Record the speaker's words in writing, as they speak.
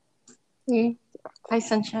Yeah. Hi,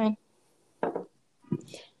 sunshine.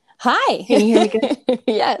 Hi. Can you hear me good?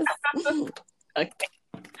 Yes. Okay.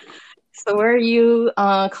 So where are you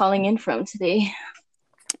calling in from today?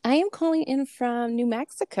 I am calling in from New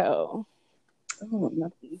Mexico. Oh,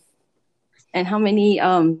 lovely. And how many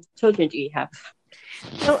children do you have?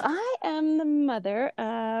 So I am the mother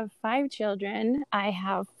of five children. I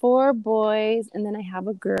have four boys and then I have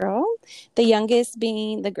a girl, the youngest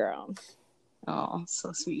being the girl. Oh,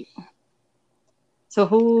 so sweet. So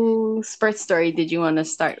whose birth story did you want to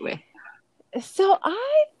start with? So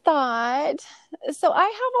I thought, so I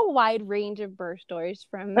have a wide range of birth stories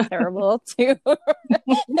from terrible to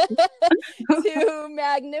to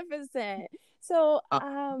magnificent. So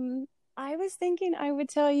Oh, I was thinking I would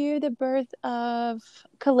tell you the birth of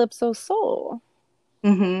Calypso Soul.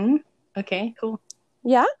 mm-hmm. Okay, cool.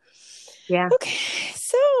 Yeah? Yeah. Okay.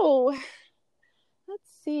 So let's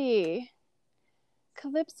see.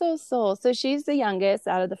 Calypso Soul. So she's the youngest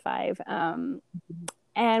out of the five.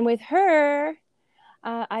 And with her,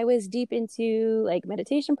 I was deep into like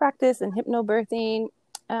meditation practice and hypnobirthing.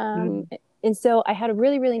 Um, Mm, and so I had a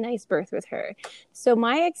really, really nice birth with her. So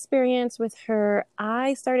my experience with her,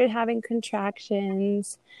 I started having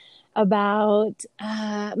contractions about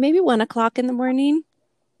maybe 1 o'clock in the morning.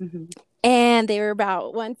 mm-hmm. And they were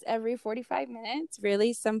about once every 45 minutes,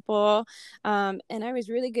 really simple. And I was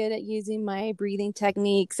really good at using my breathing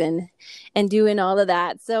techniques and doing all of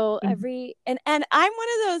that. So Mm-hmm. and I'm one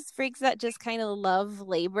of those freaks that just kind of love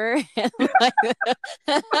labor and like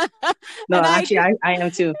No, and I actually, just I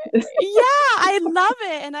am too. yeah, I love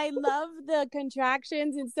it and I love the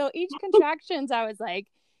contractions. And so each contractions I was like,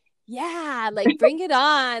 yeah, like bring it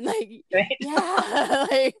on. Like, Right? yeah,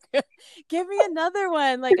 like give me another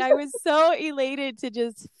one. Like I was so elated to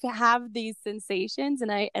just have these sensations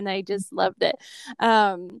and I just loved it.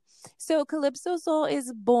 Um so Calypso Soul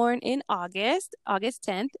is born in August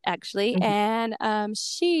 10th actually, Mm-hmm. and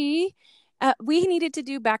she we needed to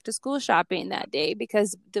do back to school shopping that day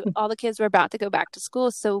because all the kids were about to go back to school.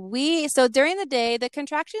 So during the day, the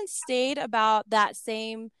contractions stayed about that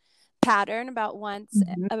same pattern about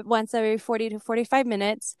Mm-hmm. once every 40 to 45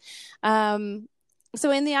 minutes. Um, so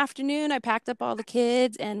in the afternoon, I packed up all the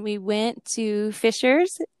kids and we went to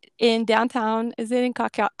Fisher's in downtown. Is it in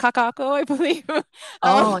Kakako, I believe? um,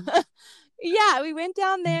 Oh, yeah, we went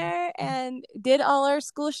down there and did all our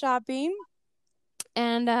school shopping.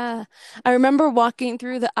 And I remember walking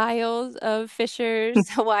through the aisles of Fisher's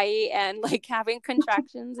Hawaii and like having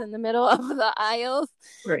contractions in the middle of the aisles.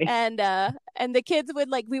 right. And the kids would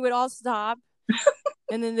like we would all stop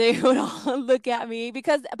and then they would all look at me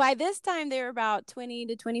because by this time they were about 20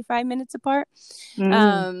 to 25 minutes apart.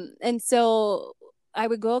 Mm. And so I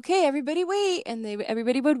would go, okay, everybody wait. And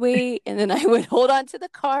everybody would wait. And then I would hold on to the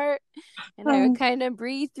cart and I would Oh. kind of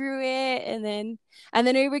breathe through it. And then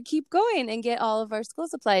we would keep going and get all of our school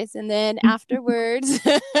supplies. And then afterwards,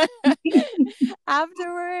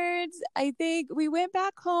 afterwards, I think we went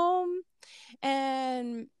back home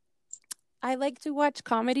and I like to watch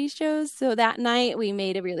comedy shows. So that night we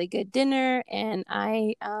made a really good dinner and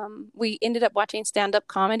we ended up watching stand-up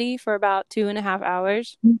comedy for about 2.5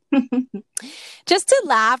 hours just to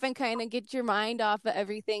laugh and kind of get your mind off of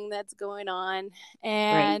everything that's going on. Right.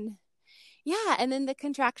 And yeah, and then the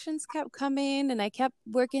contractions kept coming and I kept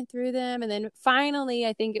working through them. And then finally,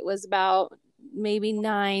 I think it was about maybe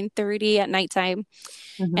 9:30 at nighttime.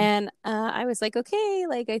 Mm-hmm. And I was like, okay,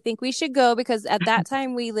 like I think we should go because at that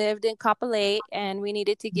time we lived in Kapolei and we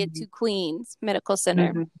needed to get Mm-hmm. to Queens Medical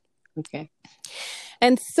Center. Mm-hmm. Okay.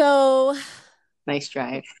 And so, Nice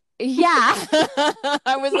drive. yeah,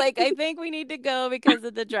 I was like, I think we need to go because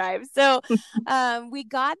of the drive. So we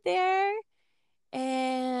got there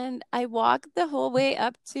and I walked the whole way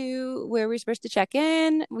up to where we were supposed to check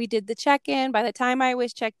in. We did the check in. By the time I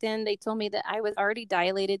was checked in, they told me that I was already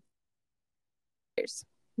dilated.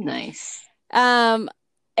 Nice. Um,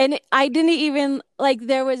 and I didn't even like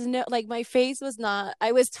there was no like my face was not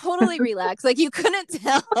I was totally relaxed. Like you couldn't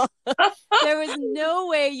tell. There was no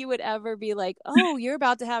way you would ever be like, "Oh, you're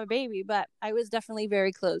about to have a baby," but I was definitely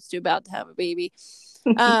very close to about to have a baby.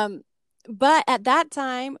 Um but at that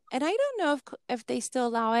time, and I don't know if they still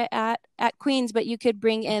allow it at Queens, but you could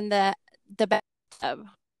bring in the bathtub.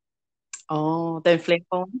 Oh, the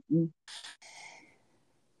inflatable. Mm.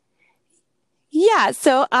 Yeah,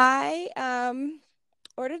 so I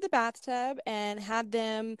ordered the bathtub and had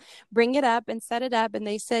them bring it up and set it up. And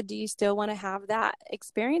they said, do you still want to have that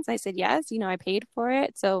experience? I said, yes, I paid for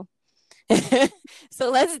it. So, so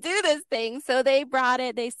let's do this thing. So they brought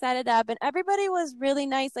it, they set it up and everybody was really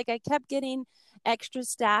nice. Like I kept getting extra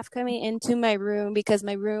staff coming into my room because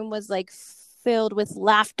my room was like filled with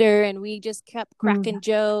laughter, and we just kept Mm. cracking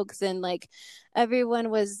jokes, and like everyone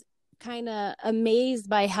was kind of amazed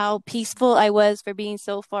by how peaceful I was for being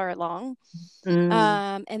so far along.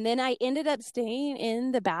 Mm. And then I ended up staying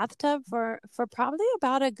in the bathtub for probably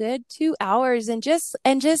about a good 2 hours, and just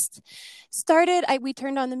started. We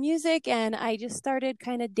turned on the music, and I just started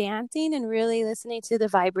kind of dancing and really listening to the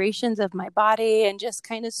vibrations of my body, and just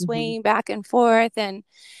kind of Mhm. swaying back and forth, and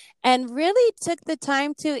really took the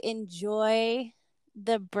time to enjoy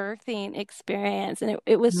the birthing experience. And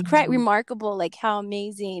it was quite Mhm. remarkable, like how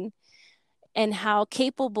amazing and how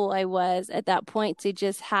capable I was at that point to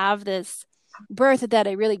just have this birth that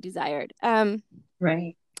I really desired.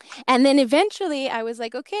 Right. And then eventually I was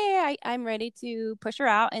like, okay, I'm ready to push her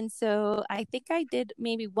out. And so I think I did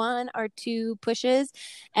maybe one or two pushes,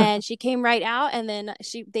 and she came right out, and then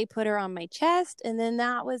they put her on my chest, and then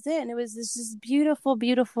that was it. And it was this beautiful,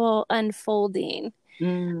 beautiful unfolding. Uh,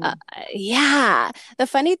 Mm. yeah. The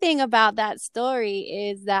funny thing about that story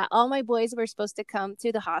is that all my boys were supposed to come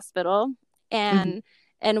to the hospital Mhm.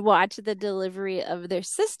 and watch the delivery of their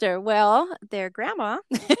sister. Well, their grandma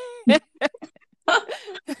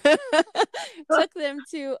took them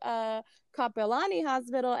to Capelani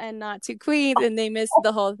Hospital and not to Queens, and they missed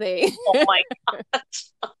the whole thing. Oh my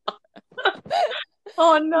gosh.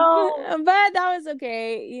 Oh no. But that was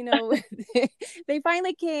okay. They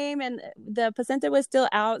finally came, and the placenta was still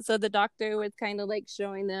out. So the doctor was kind of like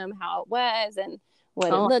showing them how it was and what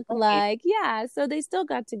it Oh, looked nice. like. Yeah. So they still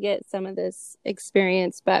got to get some of this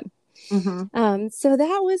experience. But Mhm. so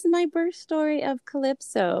that was my birth story of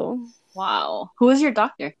Calypso. Wow. Who was your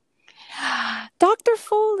doctor? Dr.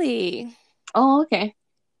 Foley. Oh, okay.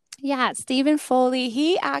 Yeah, Stephen Foley.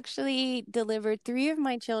 He actually delivered three of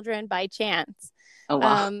my children by chance. Oh,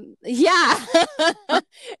 wow. Yeah.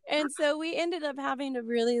 And so we ended up having a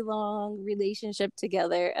really long relationship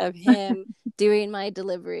together of him doing my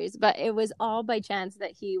deliveries, but it was all by chance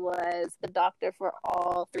that he was the doctor for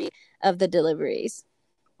all three of the deliveries.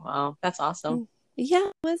 Wow. That's awesome. Yeah,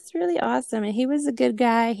 it was really awesome. And he was a good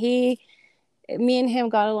guy. Me and him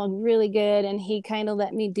got along really good, and he kind of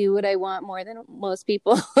let me do what I want more than most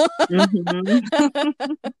people. Mhm.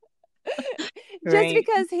 Just Right.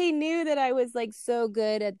 because he knew that I was like so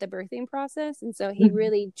good at the birthing process, and so he Mhm.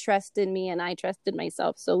 really trusted me and I trusted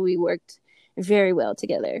myself, so we worked very well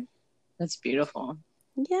together. That's beautiful.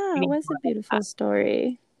 Yeah, We it need was more a like that beautiful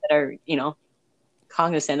story. that are,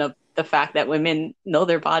 cognizant of the fact that women know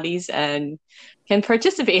their bodies and can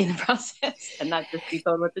participate in the process and not just be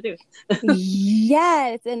told what to do.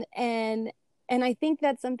 Yes, and I think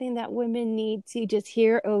that's something that women need to just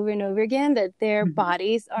hear over and over again, that their Mhm.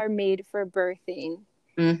 bodies are made for birthing.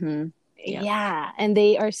 Mhm. Yeah. Yeah, and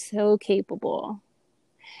they are so capable,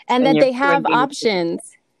 and And that you're they pouring have into it.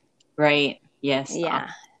 options. Right. Yes. Yeah,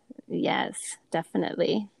 yes,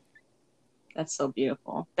 definitely. That's so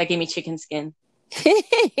beautiful. That gave me chicken skin.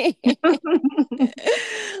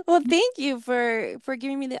 Well, thank you for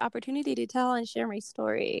giving me the opportunity to tell and share my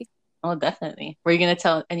story. Oh, definitely. Were you gonna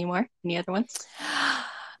tell any more? Any other ones?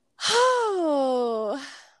 Oh,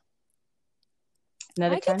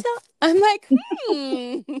 Another I could time? tell. I'm like,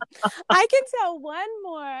 I can tell one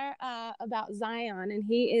more about Zion, and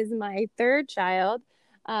he is my third child.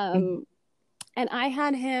 Mhm. Um, and I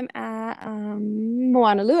had him at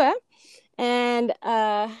Moanalua, and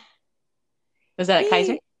Was that at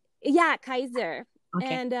Kaiser? he, yeah, Kaiser, Okay.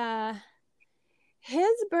 and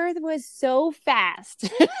his birth was so fast.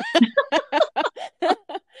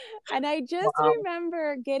 And I just Wow.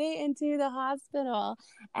 remember getting into the hospital,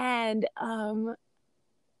 and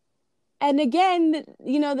again,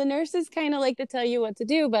 the nurses kind of like to tell you what to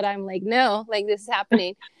do, but I'm like, no, like this is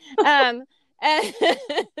happening. um and,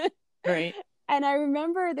 Right. and I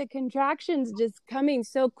remember the contractions just coming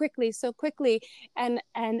so quickly, and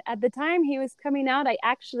at the time he was coming out, I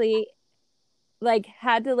actually like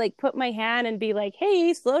had to like put my hand and be like,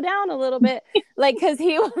 hey, slow down a little bit, like because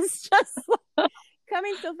he was just like,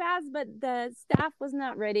 coming so fast, but the staff was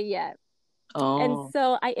not ready yet. And Oh.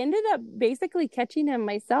 so I ended up basically catching him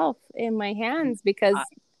myself in my hands God. because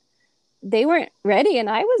they weren't ready and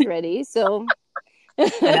I was ready. So And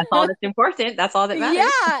that's all that's important. That's all that matters.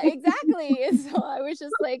 yeah, exactly. And so I was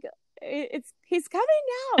just like, he's coming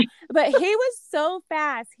now. But he was so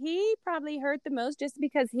fast. He probably hurt the most just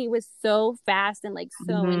because he was so fast and like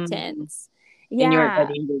so Mhm. intense. And you weren't Yeah.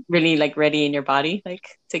 ready, really like ready in your body,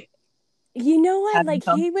 like to You know what? have him Like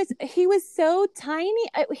come. he was so tiny.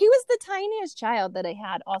 He was the tiniest child that I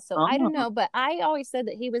had also. I don't Oh. know, but I always said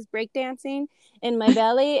that he was breakdancing in my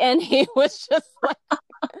belly, and he was just like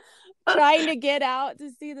trying to get out to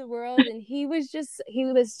see the world, and he was just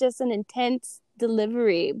an intense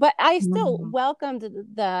delivery, but I still Mm-hmm. welcomed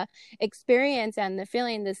the experience and the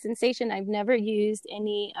feeling, the sensation. I've never used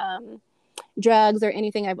any drugs or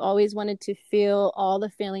anything. I've always wanted to feel all the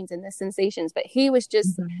feelings and the sensations, but he was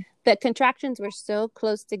just, Mm-hmm. the contractions were so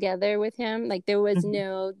close together with him. Like there was Mm-hmm.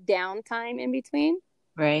 no downtime in between.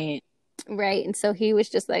 Right. Right. And so he was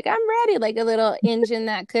just like, I'm ready, like a little engine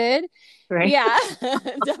that could. Right. Yeah,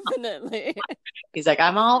 definitely. He's like,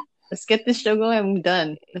 I'm all, let's get this show going. I'm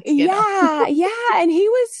done. Let's get on. Yeah, yeah, and he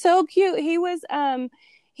was so cute. He was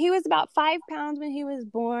about 5 pounds when he was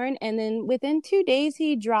born, and then within 2 days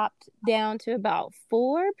he dropped down to about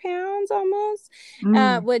 4 pounds almost,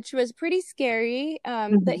 Mm. which was pretty scary. But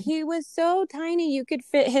Mm-hmm. he was so tiny you could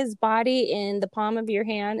fit his body in the palm of your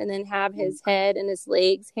hand, and then have his head and his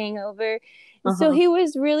legs hang over. So Uh-huh. he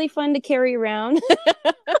was really fun to carry around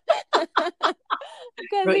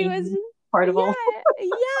because Real he was, easy, portable. yeah,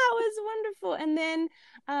 yeah, it was wonderful. And then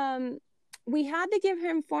we had to give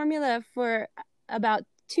him formula for about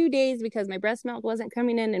 2 days because my breast milk wasn't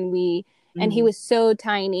coming in, and he Mm. was so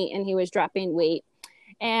tiny and he was dropping weight.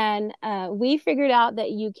 And we figured out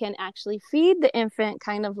that you can actually feed the infant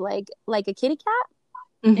kind of like a kitty cat.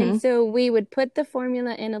 And Mm-hmm. so we would put the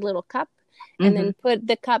formula in a little cup and Mm-hmm. then put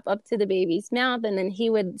the cup up to the baby's mouth, and then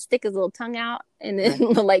he would stick his little tongue out and then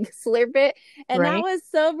Right. like slurp it. And that Right. was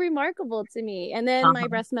so remarkable to me. And then my Uh-huh.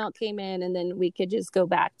 breast milk came in, and then we could just go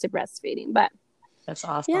back to breastfeeding. But That's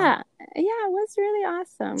awesome. yeah, yeah, it was really See,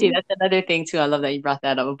 awesome. that's another thing too. I love that you brought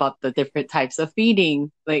that up about the different types of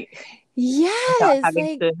feeding, like without Yes, having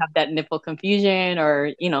like to have that nipple confusion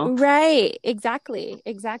or, right, exactly,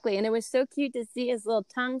 exactly. And it was so cute to see his little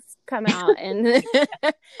tongues come out and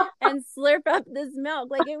and slurp up this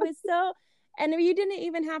milk. Like it was so, and you didn't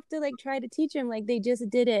even have to like try to teach him. Like they just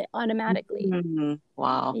did it automatically. Mhm.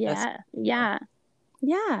 Wow, that's Yeah, cool. yeah,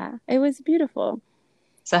 yeah. It was beautiful.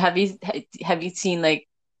 So have you seen like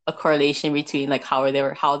a correlation between like how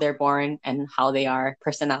they're born and how they are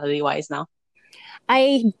personality wise now?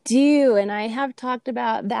 I do, and I have talked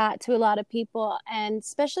about that to a lot of people, and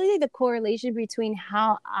especially the correlation between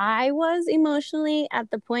how I was emotionally at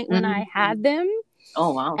the point when I Mhm. had them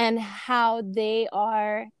Oh wow. and how they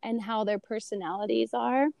are and how their personalities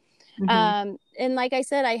are. Hmm. And like I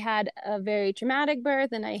said, I had a very traumatic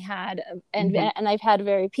birth, and Hmm. I've had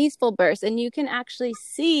very peaceful births, and you can actually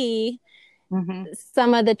see Hmm.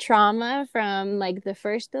 some of the trauma from like the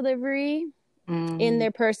first delivery in Hmm.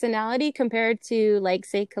 their personality compared to like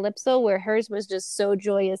say Calypso, where hers was just so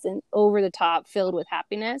joyous and over the top filled with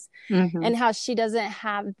happiness, Hmm. and how she doesn't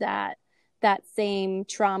have that same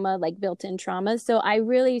trauma, like built-in trauma. So I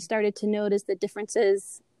really started to notice the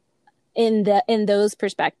differences in those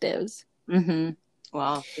perspectives. Hmm.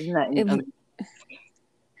 Wow. Isn't that It, amazing?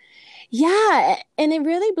 yeah, and it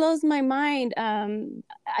really blows my mind.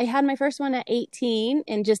 I had my first one at 18,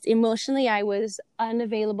 and just emotionally I was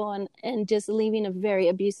unavailable, and just leaving a very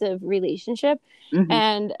abusive relationship. Hmm.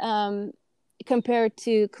 And compared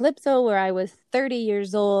to Calypso, where I was 30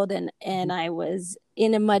 years old, and I was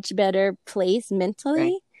in a much better place Right.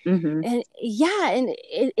 mentally. Hmm. And yeah, and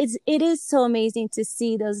it is so amazing to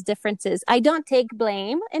see those differences. I don't take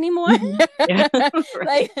blame anymore. Hmm. Yeah.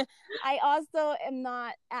 Right. Like I also am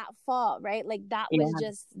not at fault, right? Like that was Yeah.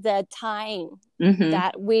 just the time Hmm.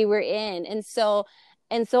 that we were in. And so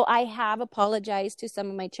I have apologized to some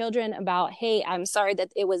of my children about, hey, I'm sorry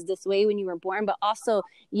that it was this way when you were born, but also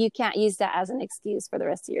you can't use that as an excuse for the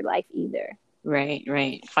rest of your life either. Right.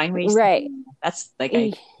 Right. Find ways to Right. heal. That's like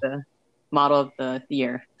the motto of the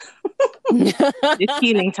year. It's Yeah,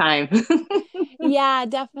 healing time.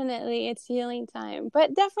 definitely. It's healing time.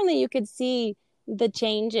 But definitely you could see the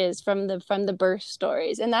changes from the birth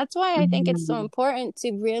stories. And that's why I think it's so Mhm. important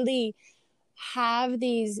to really have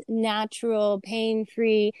these natural,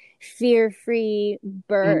 pain-free, fear-free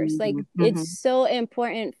births. Like Mhm. it's Mhm. so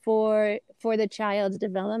important for the child's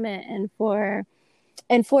development and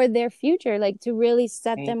for their future, like to really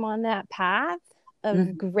set Right. them on that path of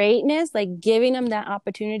Mhm. greatness, like giving them that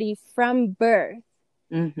opportunity from birth.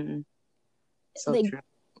 Mhm. So Like, true.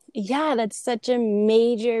 yeah, that's such a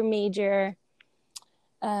major, major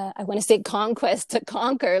I want to say conquest to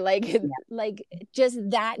conquer, like Yeah. like just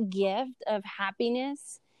that gift of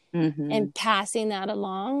happiness Mhm. and passing that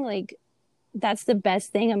along, like that's the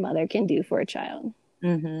best thing a mother can do for a child.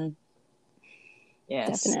 Mhm.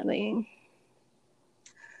 Yes. Definitely.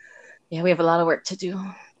 Yeah, we have a lot of work to do,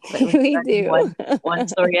 but we're We starting do. one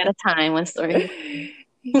story at a time, one story at a time.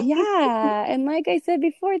 Yeah, and like I said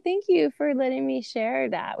before, thank you for letting me share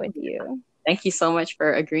that with you. Thank you so much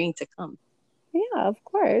for agreeing to come. Yeah, of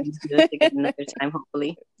course. We can do this again another time,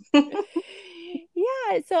 hopefully.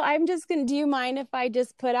 Yeah, so I'm just gonna, do you mind if I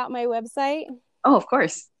just put out my website? Oh, of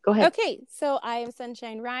course. Go ahead. Okay, so I am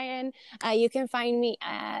Sunshine Ryan. You can find me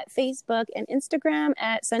at Facebook and Instagram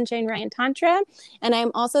at Sunshine Ryan Tantra. And I'm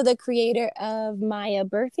also the creator of Maya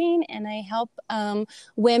Birthing, and I help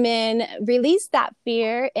women release that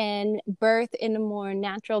fear and birth in a more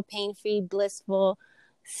natural, pain free, blissful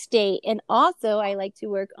state. And also, I like to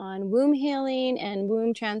work on womb healing and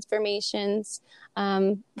womb transformations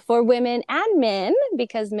for women and men,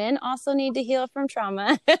 because men also need to heal from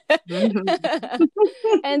trauma. Mhm.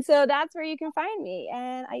 And so that's where you can find me.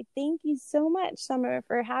 And I thank you so much, Summer,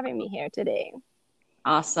 for having me here today.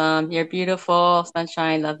 Awesome. You're beautiful.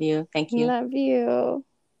 Sunshine. Love you. Thank you. Love you.